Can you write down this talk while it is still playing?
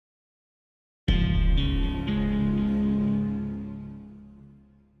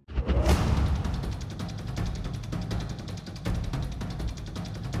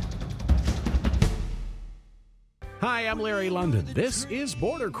Hi, I'm Larry London. This is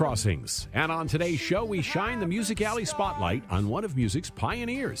Border Crossings. And on today's show, we shine the Music Alley spotlight on one of music's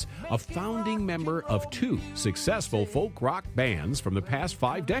pioneers, a founding member of two successful folk rock bands from the past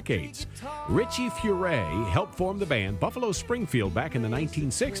 5 decades. Richie Furay helped form the band Buffalo Springfield back in the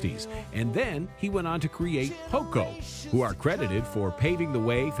 1960s, and then he went on to create Poco, who are credited for paving the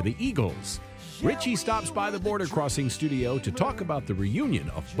way for the Eagles. Richie stops by the Border Crossing studio to talk about the reunion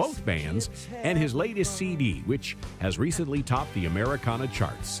of both bands and his latest CD, which has recently topped the Americana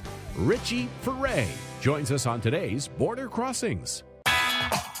charts. Richie Furay joins us on today's Border Crossings.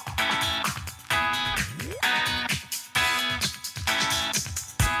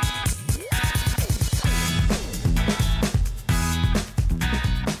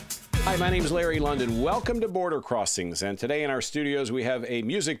 Hi, my name is Larry London. Welcome to Border Crossings. And today in our studios, we have a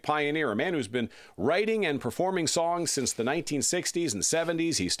music pioneer, a man who's been writing and performing songs since the 1960s and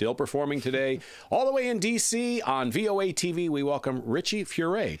 70s. He's still performing today. All the way in D.C. on VOA TV, we welcome Richie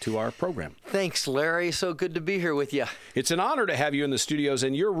Furay to our program. Thanks, Larry. So good to be here with you. It's an honor to have you in the studios,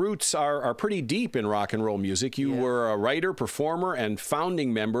 and your roots are pretty deep in rock and roll music. You were a writer, performer, and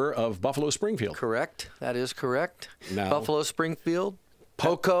founding member of Buffalo Springfield. Correct. That is correct. Now, Buffalo Springfield.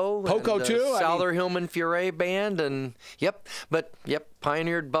 Poco too. Souther Hillman Furay band, and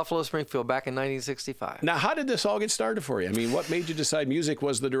pioneered Buffalo Springfield back in 1965. Now, how did this all get started for you? I mean, what made you decide music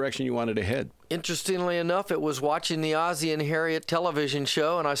was the direction you wanted to head? Interestingly enough, it was watching the Ozzie and Harriet television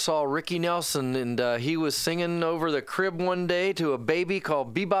show, and I saw Ricky Nelson, and he was singing over the crib one day to a baby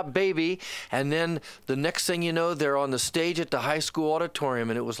called Bebop Baby, and then the next thing you know, they're on the stage at the high school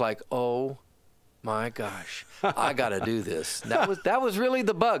auditorium, and it was like, oh my gosh, I got to do this. That was really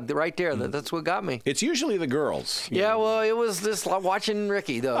the bug right there. That's what got me. It's usually the girls. Yeah, well, it was just watching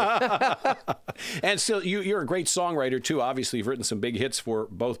Ricky, though. And still, you're a great songwriter, too. Obviously, you've written some big hits for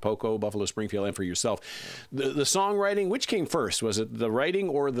both Poco, Buffalo Springfield, and for yourself. The songwriting, which came first? Was it the writing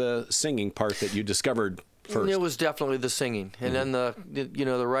or the singing part that you discovered first? It was definitely the singing. And then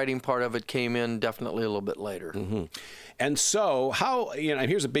the writing part of it came in definitely a little bit later. And so, and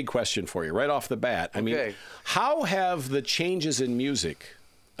here's a big question for you right off the bat. I mean, how have the changes in music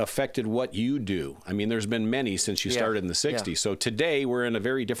affected what you do? I mean, there's been many since you started in the 60s. Yeah. So today we're in a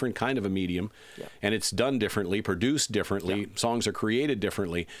very different kind of a medium, and it's done differently, produced differently, songs are created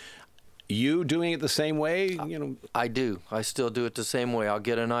differently. You doing it the same way? I do. I still do it the same way. I'll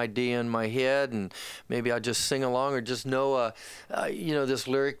get an idea in my head, and maybe I just sing along, or just know, this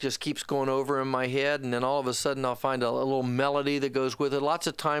lyric just keeps going over in my head, and then all of a sudden I'll find a little melody that goes with it. Lots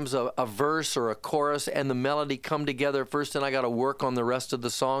of times a verse or a chorus and the melody come together first, and I got to work on the rest of the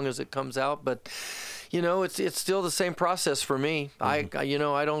song as it comes out. But it's still the same process for me. I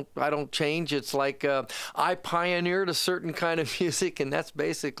don't change. It's like I pioneered a certain kind of music, and that's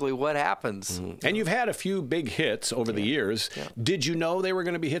basically what happens. And you've had a few big hits over the years. Did you know they were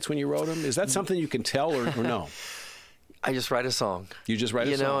going to be hits when you wrote them? Is that something you can tell or no? I just write a song. You just write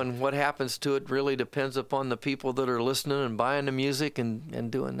a song? And what happens to it really depends upon the people that are listening and buying the music and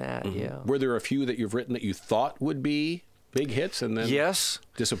doing that, Were there a few that you've written that you thought would be big hits and then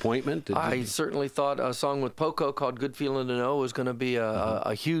disappointment? I certainly thought a song with Poco called Good Feeling to Know was going to be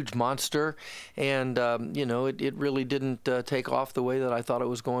a huge monster, and it really didn't take off the way that I thought it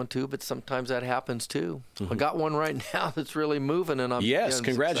was going to, but sometimes that happens too. I got one right now that's really moving, and I'm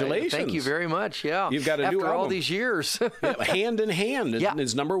congratulations. Excited. Thank you very much. You've got a new album. After all these years. Hand in Hand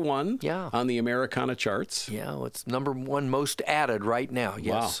is number one on the Americana charts. Yeah, it's number one most added right now.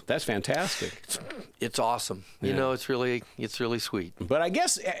 Yes. Wow, that's fantastic. It's awesome. It's really sweet. But I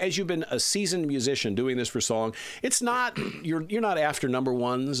guess as you've been a seasoned musician doing this for song, it's not you're not after number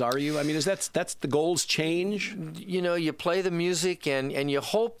ones, are you? I mean, that's the goals change? You play the music and you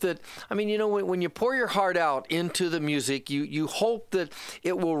hope that, when you pour your heart out into the music, you hope that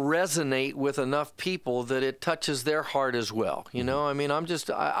it will resonate with enough people that it touches their heart as well.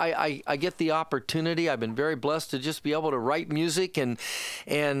 I get the opportunity. I've been very blessed to just be able to write music, and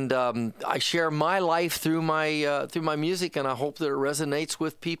I share my life through my music, and I hope that it resonates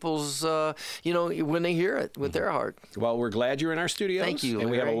with people's, when they hear it with their heart. Well, we're glad you're in our studios. Thank you, and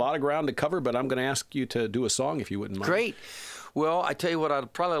we have a lot of ground to cover, but I'm going to ask you to do a song if you wouldn't mind. Great. Well, I tell you what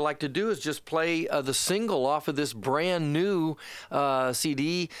I'd probably like to do is just play the single off of this brand new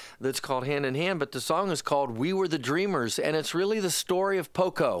CD that's called Hand in Hand, but the song is called We Were the Dreamers, and it's really the story of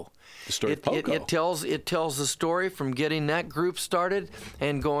Poco. The story of Poco. It tells the story from getting that group started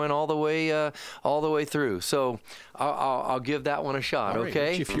and going all the way through. So I'll give that one a shot. All right,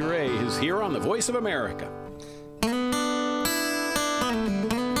 okay. Richie Furay is here on The Voice of America.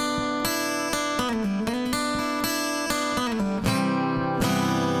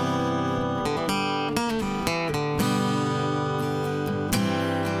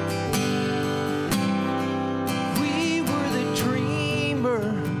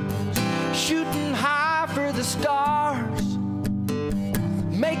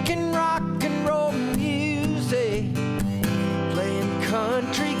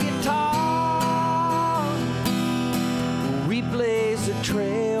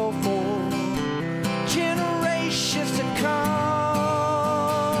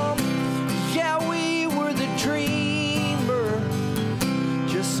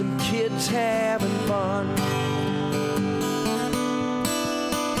 was having fun.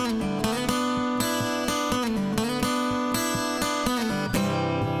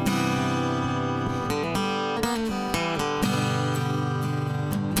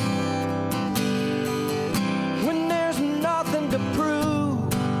 When there's nothing to prove,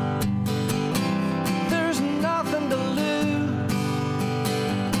 there's nothing to lose.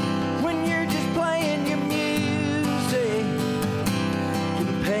 When you're just playing your music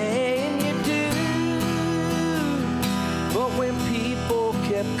and paying your dues. But when people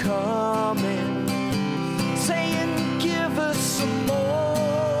kept coming, saying, give us some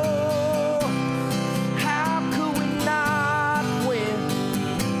more, how could we not win?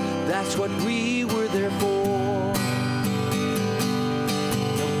 That's what we were there for.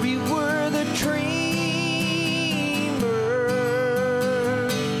 We were the dreamers.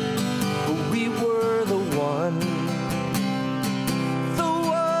 We were the one.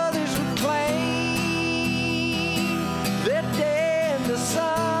 Though others would claim that day in the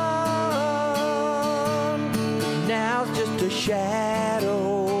sun, now's just a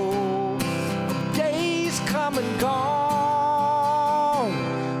shadow of days come and gone.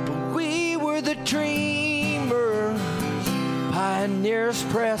 But we were the dreamers, pioneers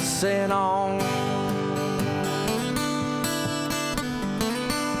pressing on.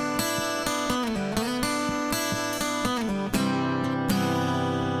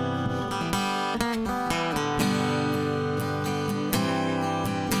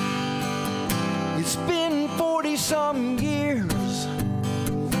 It's been 40-some years,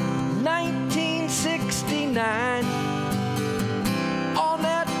 1969, on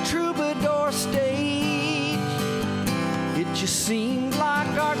that troubadour stage. It just seemed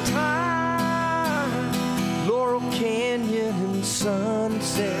like our time. Laurel Canyon and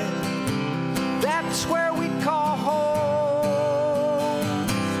Sunset, that's where we'd call home.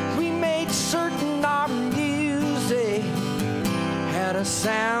 We made certain our music had a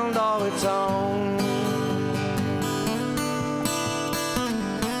sound all its own.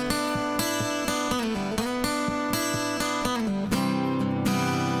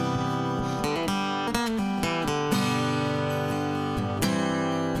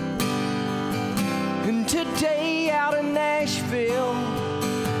 And today out in Nashville,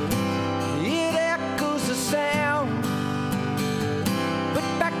 it echoes the sound. But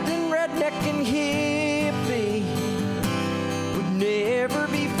back then, redneck and hippie would never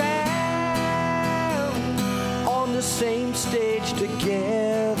be found on the same stage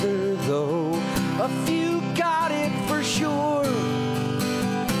together, though a few got it for sure.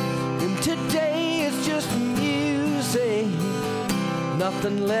 And today it's just music,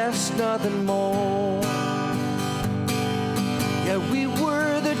 nothing less, nothing more. Yeah, we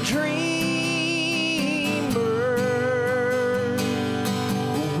were the dreamers.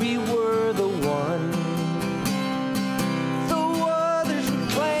 We were the one. Though others would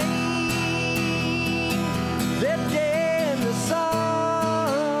claim that day in the sun,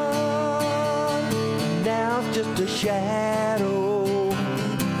 now it's just a shadow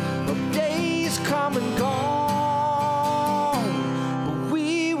of days come and gone. But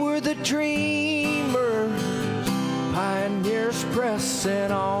we were the dreamers, pioneers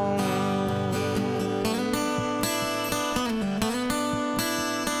pressing on.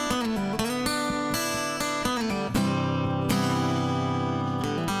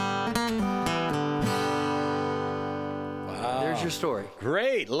 There's your story.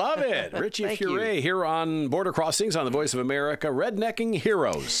 Great. Love it. Richie Thank Furay you. here on Border Crossings on the Voice of America. Rednecking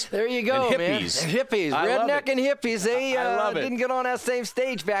heroes. There you go, And man. hippies. Hippies. I love Redneck it. and hippies. They I love it. didn't get on that same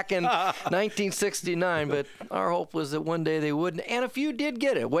stage back in 1969, but our hope was that one day they wouldn't. And a few did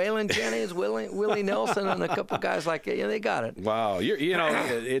get it. Waylon Jennings, Willie Nelson, and a couple guys like that. Yeah, they got it. Wow. You know,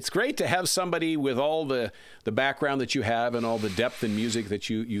 it's great to have somebody with all the background that you have and all the depth in music that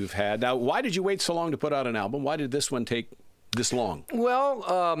you've had. Now, why did you wait so long to put out an album? Why did this one take this long? Well,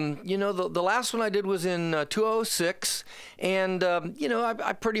 you know, the last one I did was in 2006, and you know,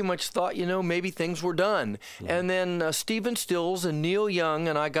 I pretty much thought, you know, maybe things were done. And then Stephen Stills and Neil Young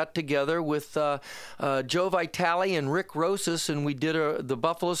and I got together with Joe Vitale and Rick Rosas, and we did the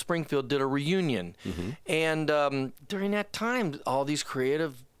Buffalo Springfield did a reunion. And during that time, all these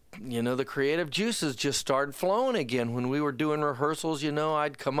creative you know, the creative juices just started flowing again. When we were doing rehearsals, you know,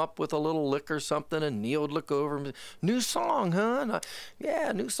 I'd come up with a little lick or something, and Neil would look over and say, "New song, huh?" And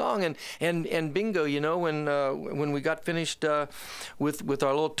yeah, new song. And bingo, you know, when we got finished with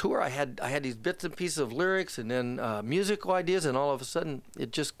our little tour, I had these bits and pieces of lyrics and then musical ideas, and all of a sudden,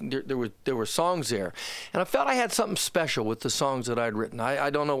 it just there were songs there, and I felt I had something special with the songs that I'd written. I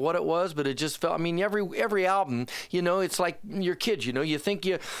don't know what it was, but it just felt. I mean, every album, you know, it's like your kids. You know, you think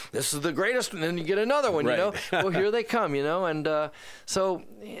this is the greatest, and then you get another one, Right. you know. Well, here they come, you know. And so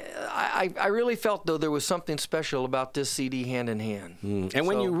I really felt, though, there was something special about this CD, Hand in Hand. And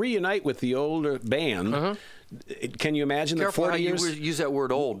when you reunite with the older band, can you imagine that 40 years? You use that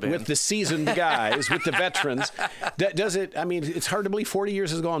word old, man. With the seasoned guys, with the veterans, does it, I mean, it's hard to believe 40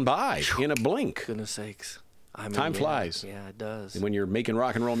 years has gone by in a blink. Goodness sakes. I mean, Time flies. Yeah, it does. When you're making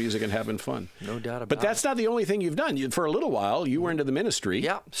rock and roll music and having fun. No doubt about it. But that's not the only thing you've done. For a little while, you were into the ministry.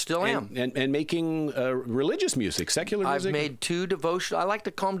 Yeah, still am. And making religious music, secular music. I've made 2 devotional. I like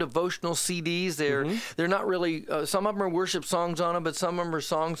to call them devotional CDs. They're not really. Some of them are worship songs on them, but some of them are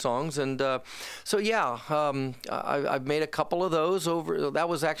songs. And so yeah, I've made a couple of those over. That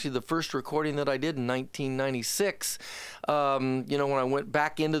was actually the first recording that I did in 1996. You know, when I went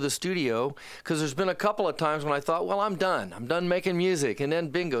back into the studio, because there's been a couple of times when I thought, well, I'm done making music, and then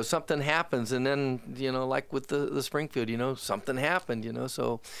bingo, something happens, and then, you know, like with the Springfield, you know, something happened, you know,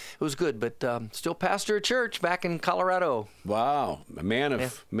 so it was good. But still pastor a church back in Colorado. Wow, a man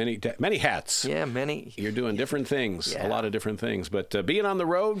of many hats. Yeah, many. You're doing different things, Yeah. a lot of different things. But being on the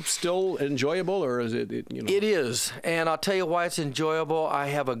road still enjoyable, or is it, you know? It is, and I'll tell you why it's enjoyable. I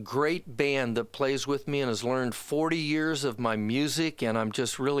have a great band that plays with me and has learned 40 years of my music, and I'm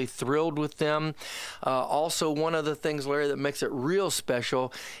just really thrilled with them. Also, one of the things, Larry, that makes it real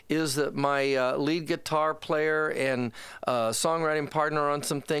special is that my lead guitar player and songwriting partner on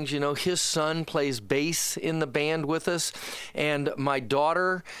some things, you know, his son plays bass in the band with us, and my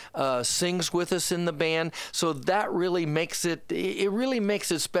daughter sings with us in the band. So that really makes it really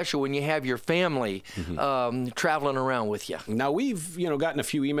makes it special when you have your family traveling around with you. Now, we've, you know, gotten a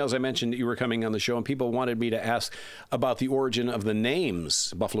few emails. I mentioned that you were coming on the show, and people wanted me to ask about the origin of the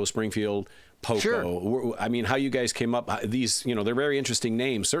names, Buffalo Springfield, Poco. Sure. I mean, how you guys came up, these, you know, they're very interesting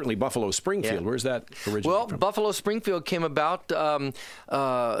names. Certainly Buffalo Springfield. Yeah. Where's that originate Well, from? Buffalo Springfield came about.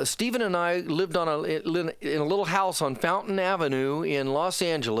 Stephen and I lived in a little house on Fountain Avenue in Los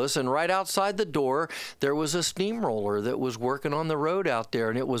Angeles, and right outside the door there was a steamroller that was working on the road out there,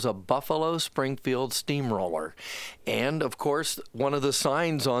 and it was a Buffalo Springfield steamroller. And of course, one of the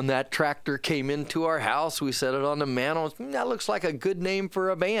signs on that tractor came into our house. We set it on the mantle. That looks like a good name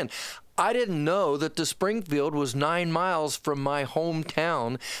for a band. I didn't know that the Springfield was 9 miles from my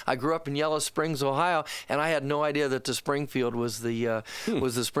hometown. I grew up in Yellow Springs, Ohio, and I had no idea that the Springfield was the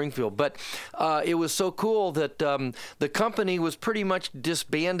Springfield. But it was so cool that the company was pretty much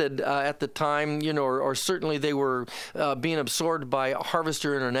disbanded at the time, you know, or certainly they were being absorbed by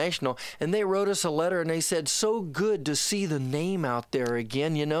Harvester International. And they wrote us a letter, and they said, "So good to see the name out there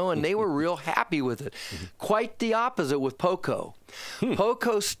again," you know, and they were real happy with it. Quite the opposite with Poco.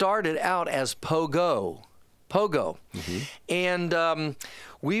 Poco started out as Pogo. And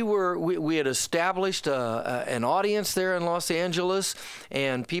we had established an audience there in Los Angeles,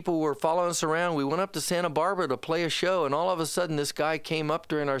 and people were following us around. We went up to Santa Barbara to play a show, and all of a sudden this guy came up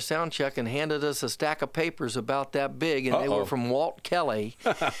during our sound check and handed us a stack of papers about that big, and they were from Walt Kelly,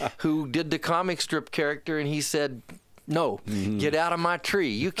 who did the comic strip character, and he said, "No, get out of my tree.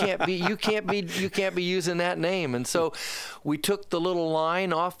 You can't be using that name." And so we took the little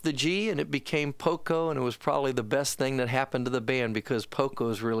line off the G, and it became Poco, and it was probably the best thing that happened to the band, because Poco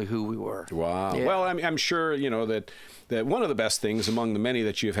is really who we were. Wow. Yeah. Well, I'm sure, you know, that one of the best things among the many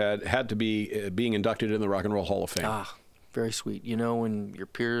that you've had to be being inducted in the Rock and Roll Hall of Fame. Ah, very sweet. You know, when your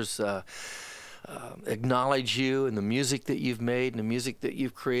peers acknowledge you and the music that you've made and the music that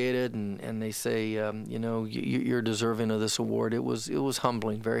you've created, and they say, you know, you're deserving of this award. It was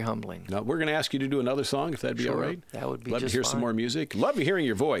humbling, very humbling. Now, we're going to ask you to do another song, if that'd be all right. That would be Love just to hear fine. some more music. Love hearing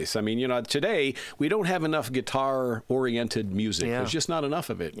your voice. I mean, you know, today we don't have enough guitar-oriented music. Yeah. There's just not enough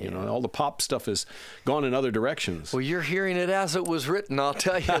of it. You know, all the pop stuff has gone in other directions. Well, you're hearing it as it was written, I'll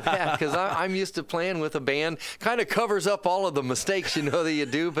tell you that, because I'm used to playing with a band. Kind of covers up all of the mistakes, you know, that you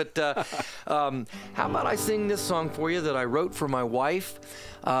do. But how about I sing this song for you that I wrote for my wife?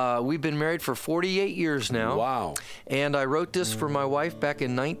 We've been married for 48 years now. Wow. And I wrote this for my wife back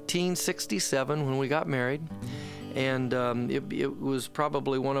in 1967 when we got married. And it was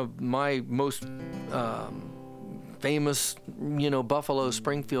probably one of my most famous, you know, Buffalo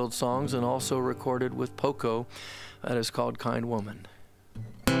Springfield songs, and also recorded with Poco. That is called "Kind Woman."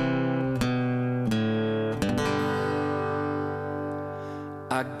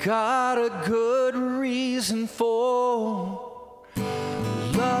 I got a good reason for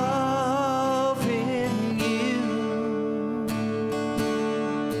loving you.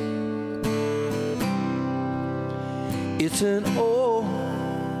 It's an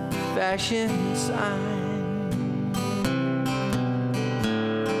old-fashioned sign.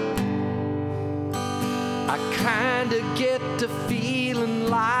 I kinda get to feeling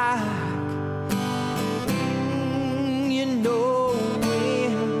like, you know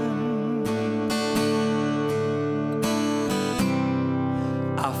when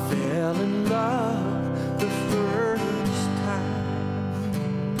I fell in love the first time.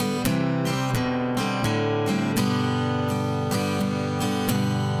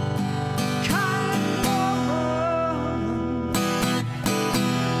 Kind woman,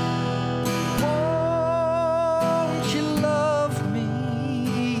 won't you love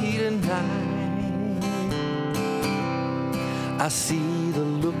me tonight? I see the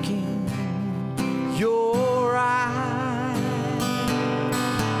look in your eyes.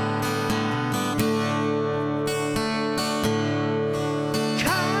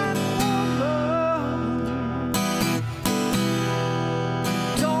 Kind woman,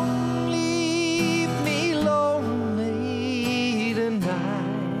 don't leave me lonely tonight.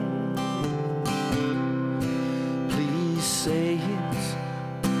 Please say it's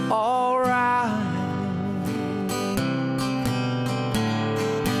all right.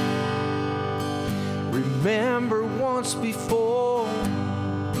 Remember once before,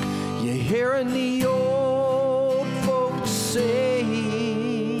 you're hearing the old folks say,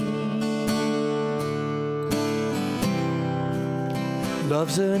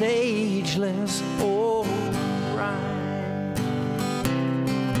 love's an ageless old rhyme.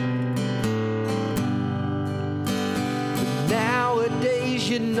 But nowadays,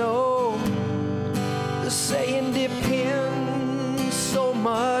 you know, the saying depends so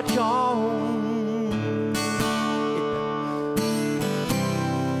much on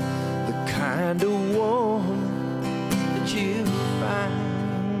kind of woman that you find.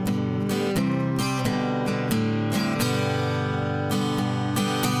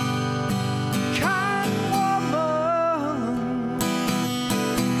 Kind woman,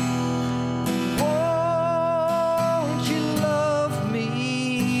 won't you love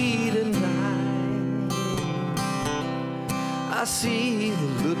me tonight? I see the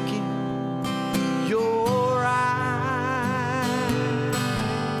look in your eyes.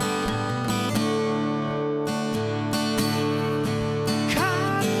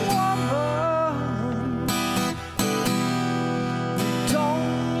 Kind woman,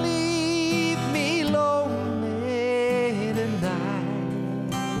 don't leave me lonely tonight.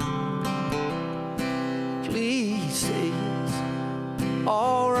 Please say it's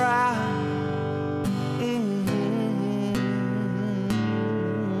all right.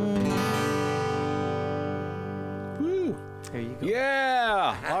 Woo. There you go.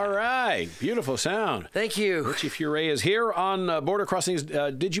 Yeah. All right. Beautiful sound. Thank you. Richie Furay is here on Border Crossings.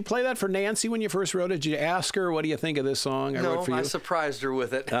 Did you play that for Nancy when you first wrote it? Did you ask her, what do you think of this song I wrote for you? I surprised her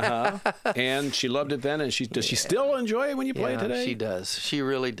with it. And she loved it then, and does she still enjoy it when you play it today? She does. She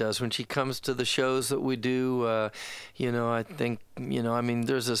really does. When she comes to the shows that we do, you know, I think, you know, I mean,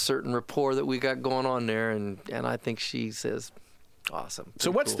 there's a certain rapport that we got going on there, and I think she says, awesome.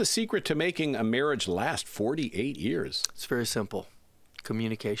 So Pretty what's cool. the secret to making a marriage last 48 years? It's very simple.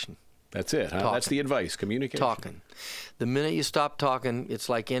 Communication. That's it, huh? Talking. That's the advice, communication. Talking. The minute you stop talking, it's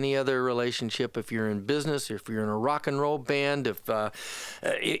like any other relationship. If you're in business, if you're in a rock and roll band,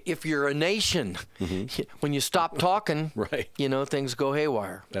 if you're a nation, when you stop talking, Right. you know, things go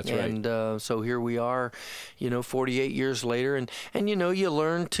haywire. That's right. And so here we are, you know, 48 years later, and you know, you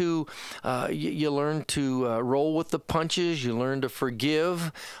learn to roll with the punches. You learn to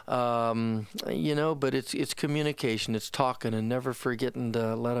forgive, you know, but it's communication. It's talking and never forgetting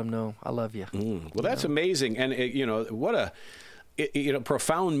to let them know I love you. Well, that's amazing, and you know what a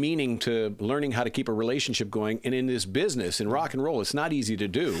profound meaning to learning how to keep a relationship going. And in this business, in rock and roll, it's not easy to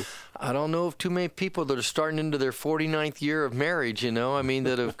do. I don't know of too many people that are starting into their 49th year of marriage, you know, I mean,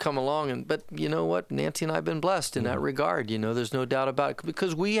 that have come along. But you know what? Nancy and I have been blessed in that regard, you know, there's no doubt about it,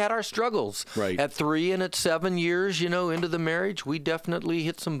 because we had our struggles. Right. At 3 and at 7 years, you know, into the marriage, we definitely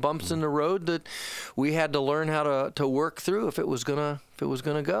hit some bumps in the road that we had to learn how to work through if it was gonna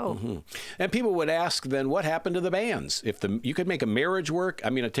go. And people would ask then, what happened to the bands? If you could make a marriage work, I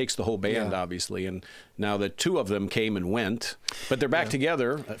mean, it takes the whole band, obviously. And now the two of them came and went, but they're back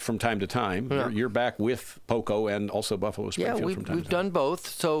together from time to time. Yeah. You're back with Poco and also Buffalo Springfield from time we've to time. done both.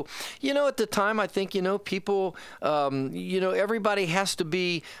 So, you know, at the time, I think, you know, people, you know, everybody has to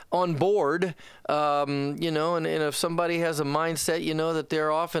be on board, you know, and if somebody has a mindset, you know, that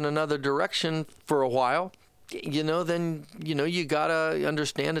they're off in another direction for a while, then you gotta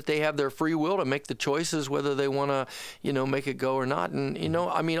understand that they have their free will to make the choices whether they want to make it go or not. And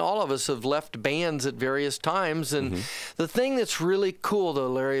I mean, all of us have left bands at various times, and the thing that's really cool though,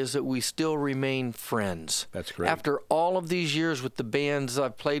 Larry, is that we still remain friends. That's great. After all of these years with the bands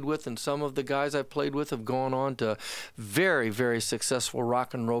I've played with, and some of the guys I've played with have gone on to very, very successful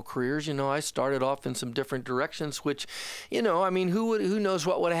rock and roll careers. I started off in some different directions, which I mean, who knows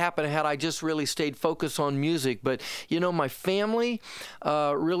what would have happened had I just really stayed focused on music. But my family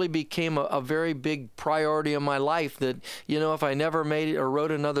really became a very big priority in my life. That if I never made it or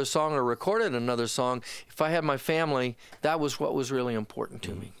wrote another song or recorded another song, if I had my family, that was what was really important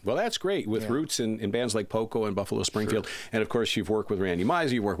to me. Well, that's great with roots in bands like Poco and Buffalo Springfield, and of course you've worked with Randy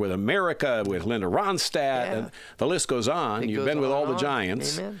Meisner, you've worked with America, with Linda Ronstadt, and the list goes on. You've been with all the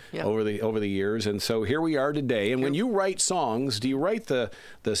giants over the years, and so here we are today. And when you write songs, do you write the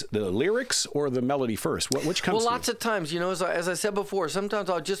lyrics or the melody first? Which comes? Well, lots of times, as I said before, sometimes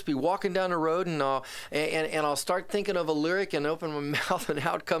I'll just be walking down the road and I'll start thinking of a lyric and open my mouth, and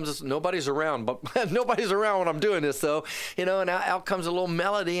out comes nobody's around, but nobody's around when I'm doing this, though, and out comes a little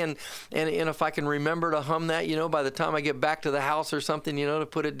melody, and if I can remember to hum that, by the time I get back to the house or something, to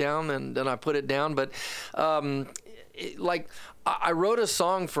put it down, and then I put it down. But I wrote a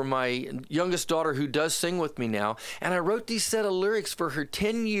song for my youngest daughter who does sing with me now, and I wrote these set of lyrics for her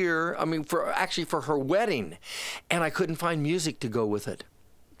for her wedding, and I couldn't find music to go with it.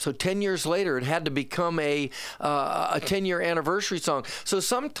 So 10 years later, it had to become a 10-year anniversary song. So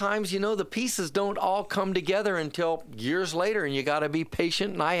sometimes, the pieces don't all come together until years later, and you got to be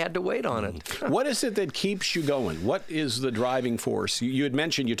patient, and I had to wait on it. What is it that keeps you going? What is the driving force? You had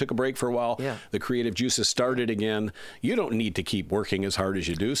mentioned you took a break for a while. Yeah. The creative juices started again. You don't need to keep working as hard as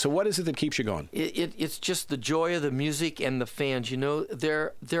you do. So what is it that keeps you going? It's just the joy of the music and the fans.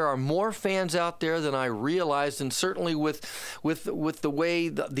 There are more fans out there than I realized, and certainly with the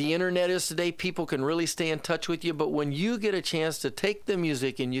way the internet is today, people can really stay in touch with you. But when you get a chance to take the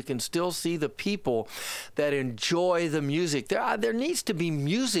music and you can still see the people that enjoy the music, there needs to be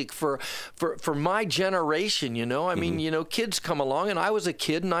music for my generation. I mean, kids come along, and I was a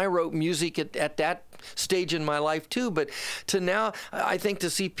kid and I wrote music at that stage in my life too, but to now, I think to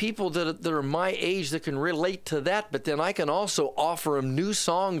see people that are my age that can relate to that, but then I can also offer them new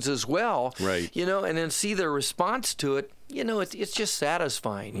songs as well, right? And then see their response to it. It's just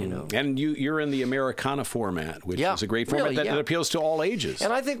satisfying, And you're in the Americana format, which is a great format that appeals to all ages.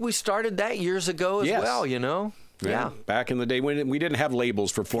 And I think we started that years ago as well, Yeah. Back in the day when we didn't have labels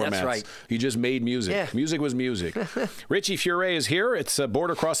for formats. That's right. You just made music. Yeah. Music was music. Richie Furay is here. It's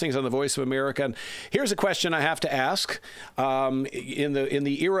Border Crossings on the Voice of America. And here's a question I have to ask. In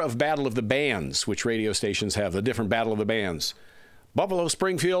the era of Battle of the Bands, which radio stations have, the different Battle of the Bands, Buffalo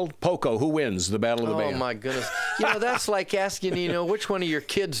Springfield, Poco, who wins the Battle of the Bands? Oh, my goodness. That's like asking, which one of your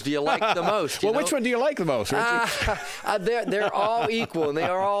kids do you like the most? Well, which one do you like the most, Richie? They're all equal, and they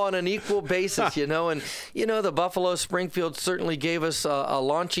are all on an equal basis, And, the Buffalo Springfield certainly gave us a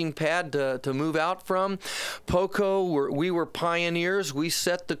launching pad to move out from. Poco, we were pioneers. We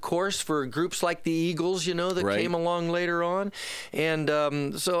set the course for groups like the Eagles, that came along later on. And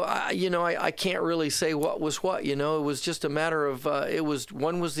so, I can't really say what was what, It was just a matter of...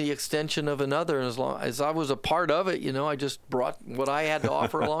 one was the extension of another, and as long as I was a part of it, I just brought what I had to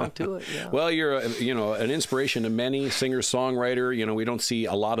offer along to it. Yeah. Well, you're an inspiration to many, singer-songwriter. We don't see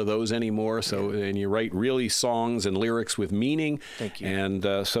a lot of those anymore. So, and you write really songs and lyrics with meaning. Thank you.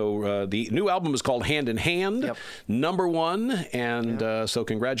 And so the new album is called Hand in Hand, #1, and so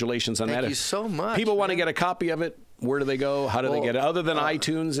congratulations on that. Thank you so much. People want to get a copy of it. Where do they go? How do they get it? Other than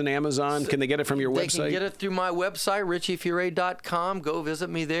iTunes and Amazon, can they get it from your website? They can get it through my website, richiefuray.com. Go visit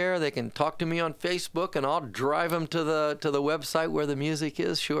me there. They can talk to me on Facebook, and I'll drive them to the website where the music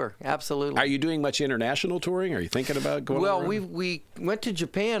is. Sure, absolutely. Are you doing much international touring? Are you thinking about going? Well, we went to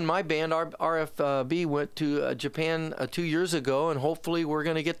Japan. My band, RFB, went to Japan 2 years ago, and hopefully we're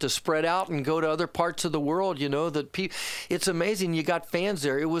going to get to spread out and go to other parts of the world. It's amazing. You got fans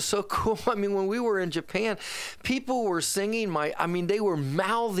there. It was so cool. I mean, when we were in Japan, people were singing they were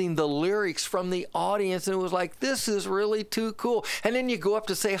mouthing the lyrics from the audience, and it was like, this is really too cool. And then you go up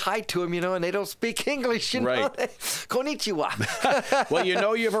to say hi to them, and they don't speak English, Right. Konnichiwa.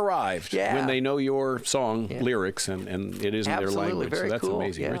 Well, you've arrived when they know your song lyrics, and it is in their language. Very so that's cool.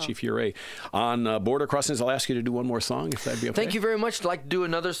 amazing. Yeah. Richie Furay. On Border Crossings, I'll ask you to do one more song, if that'd be okay. Thank you very much. I'd like to do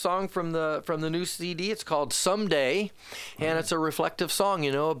another song from the new CD. It's called Someday, and it's a reflective song,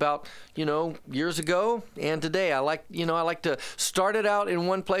 about years ago and today. I like to start it out in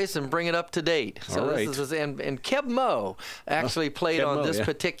one place and bring it up to date. So All right. and Keb Mo actually played on this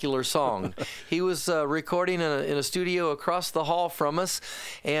particular song. He was recording in a studio across the hall from us,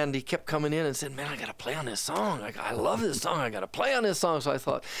 and he kept coming in and said, "Man, I got to play on this song. I love this song. I got to play on this song." So I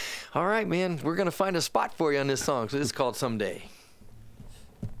thought, all right, man, we're going to find a spot for you on this song. So this is called Someday.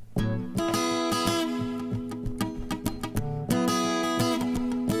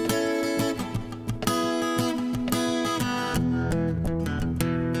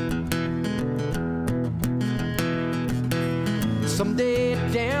 Someday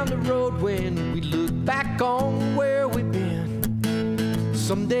down the road when we look back on where we've been.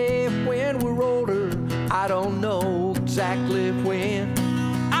 Someday when we're older, I don't know exactly when.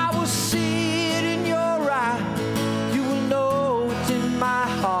 I will see it in your eye, you will know it's in my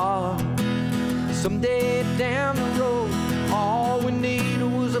heart. Someday down the road, all we needed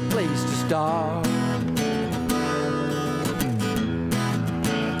was a place to start.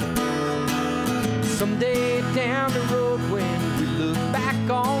 Someday down the road when we look back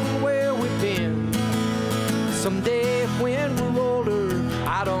on where we've been. Someday when we're older,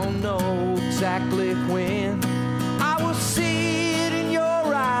 I don't know exactly when. I will see it in your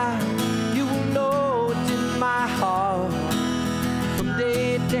eye, you will know it's in my heart.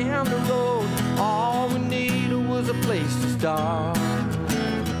 Someday down the road, all we needed was a place to start.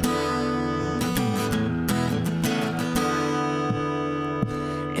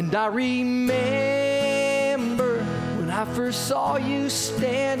 And I remember when I first saw you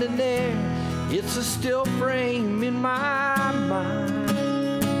standing there. It's a still frame in my mind.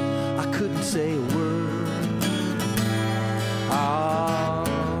 I couldn't say a word.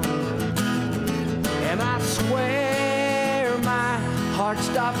 And I swear my heart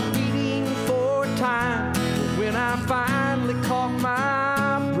stopped beating for time. When I finally caught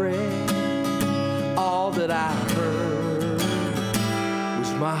my breath, all that I heard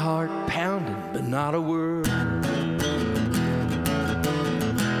was my heart pounding, but not a word.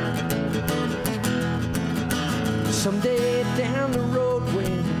 Someday down the road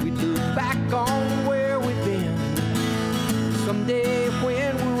when we look back on where we've been. Someday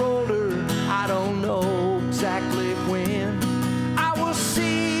when we're older, I don't know exactly when. I will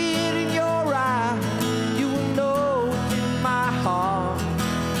see it in your eye, you will know it's in my heart.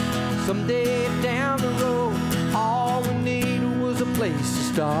 Someday down the road, all we needed was a place to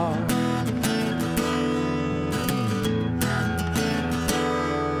start.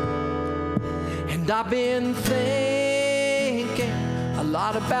 And I've been thinking a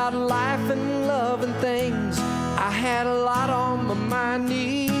lot about life and love and things. I had a lot on my mind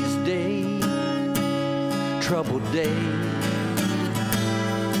these days, troubled days.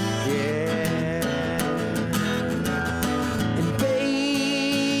 Yeah. And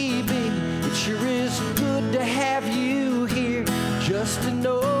baby, it sure is good to have you here, just to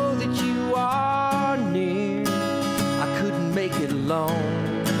know that you are near. I couldn't make it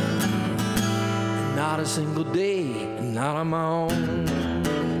alone, not a single day, not on my own.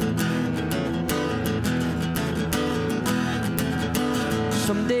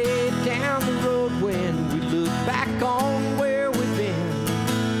 Someday down the road when we look back on where we've been.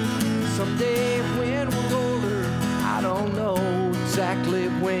 Someday when we're older, I don't know exactly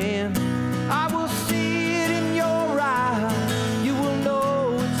when. I will see it in your eye, you will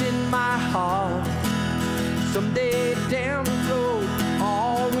know it's in my heart. Someday down the road,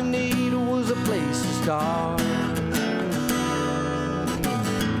 all we needed was a place to start.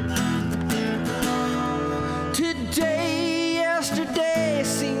 Today, yesterday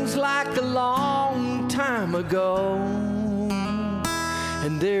seems like a long time ago,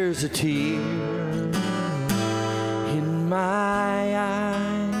 and there's a tear in my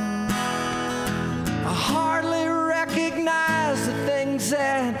eye. I hardly recognize the things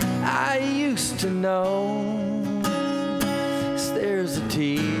that I used to know. There's a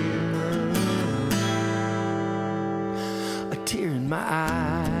tear in my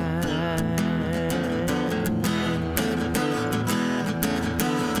eye.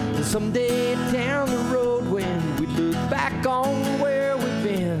 Someday down the road when we look back on where we've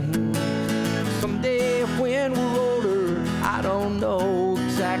been. Someday when we're older, I don't know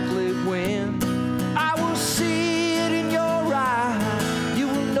exactly when. I will see it in your eye, you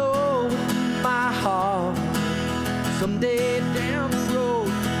will know it's in my heart. Someday down the road,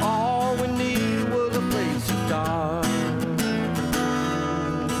 all we need was a place to start.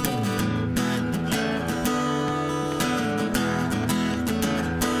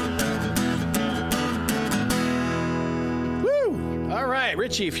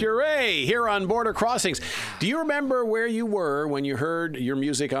 Richie Furay here on Border Crossings. Do you remember where you were when you heard your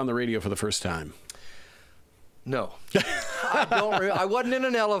music on the radio for the first time? No. I wasn't in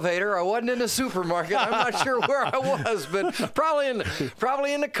an elevator. I wasn't in a supermarket. I'm not sure where I was, but probably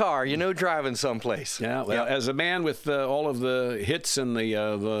in the car, you know, driving someplace. Yeah, well, as a man with all of the hits and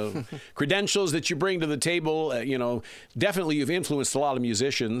the credentials that you bring to the table, you know, definitely you've influenced a lot of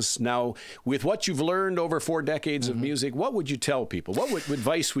musicians. Now, with what you've learned over 4 decades of music, what would you tell people? What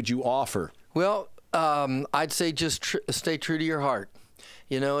advice would you offer? Well, I'd say just stay true to your heart.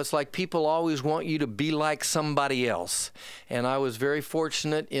 You know, it's like people always want you to be like somebody else. And I was very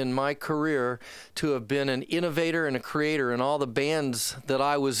fortunate in my career to have been an innovator and a creator in all the bands that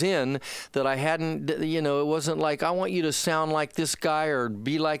I was in, that I hadn't, you know, it wasn't like, I want you to sound like this guy or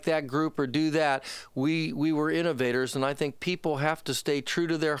be like that group or do that. We were innovators, and I think people have to stay true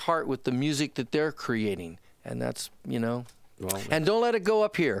to their heart with the music that they're creating. And that's, you know... Well, and don't let it go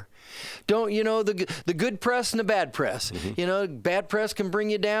up here. Don't, you know, the good press and the bad press. You know, bad press can bring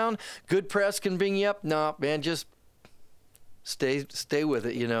you down. Good press can bring you up. No, man, just stay with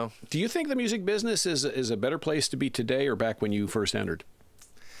it, you know. Do you think the music business is a better place to be today or back when you first entered?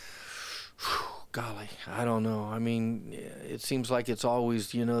 Golly, I don't know. I mean, it seems like it's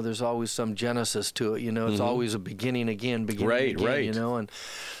always, you know, there's always some genesis to it. You know, it's always a beginning again, right. you know. And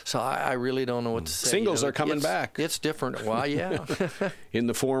so I really don't know what to say. Singles you know, are coming back. It's different. Well, yeah. In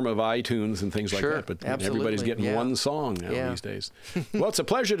the form of iTunes and things like that. But everybody's getting one song now these days. Well, it's a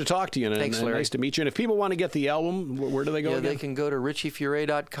pleasure to talk to you, and Thanks, Larry. Nice to meet you. And if people want to get the album, where do they go again? They can go to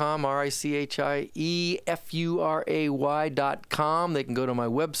richiefuray.com, RICHIEFURAY.com. They can go to my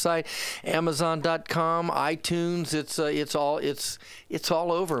website, Amazon.com, iTunes. It's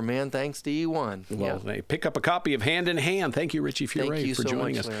all over, man. Thanks to E1. Well, they pick up a copy of Hand in Hand. Thank you, Richie Furay, for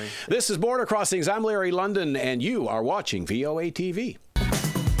joining us. Larry. This is Border Crossings. I'm Larry London, and you are watching VOA TV.